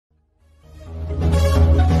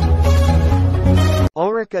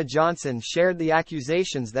Ulrika Jonsson shared the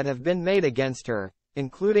accusations that have been made against her,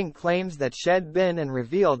 including claims that she'd been and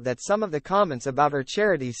revealed that some of the comments about her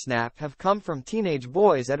charity snap have come from teenage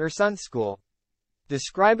boys at her son's school.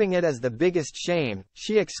 Describing it as the biggest shame,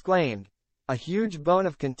 she exclaimed, "A huge bone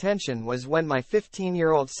of contention was when my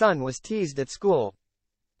 15-year-old son was teased at school.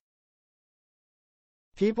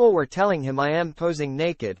 People were telling him I am posing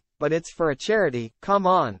naked, but it's for a charity, come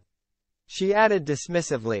on." She added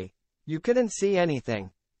dismissively, "You couldn't see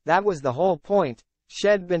anything. That was the whole point."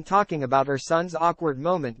 She'd been talking about her son's awkward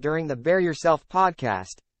moment during the Bare Yourself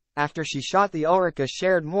podcast. After she shot the Ulrika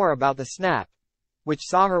shared more about the snap, which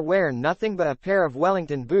saw her wear nothing but a pair of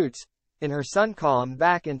Wellington boots, in her Sun column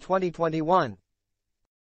back in 2021.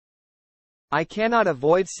 "I cannot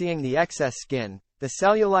avoid seeing the excess skin, the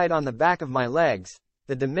cellulite on the back of my legs,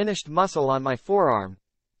 the diminished muscle on my forearm,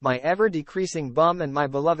 my ever-decreasing bum and my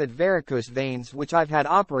beloved varicose veins which I've had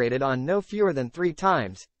operated on no fewer than 3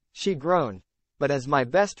 times, she groaned. But as my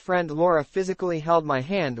best friend Laura physically held my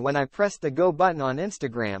hand when I pressed the go button on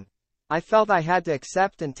Instagram, I felt I had to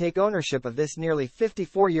accept and take ownership of this nearly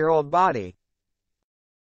 54-year-old body."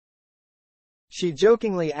 She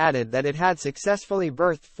jokingly added that it had successfully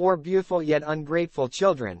birthed 4 beautiful yet ungrateful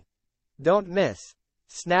children. "Don't miss.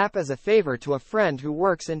 Snap as a favor to a friend who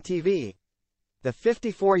works in TV." The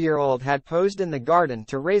 54-year-old had posed in the garden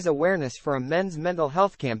to raise awareness for a men's mental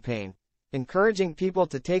health campaign, encouraging people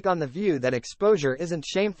to take on the view that exposure isn't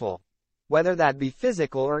shameful, whether that be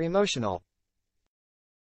physical or emotional.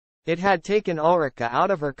 It had taken Ulrika out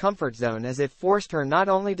of her comfort zone as it forced her not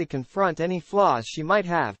only to confront any flaws she might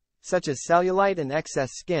have, such as cellulite and excess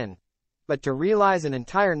skin, but to realize an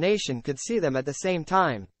entire nation could see them at the same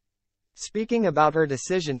time. Speaking about her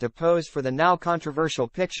decision to pose for the now controversial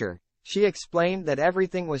picture, she explained that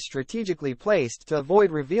everything was strategically placed to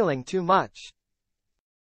avoid revealing too much.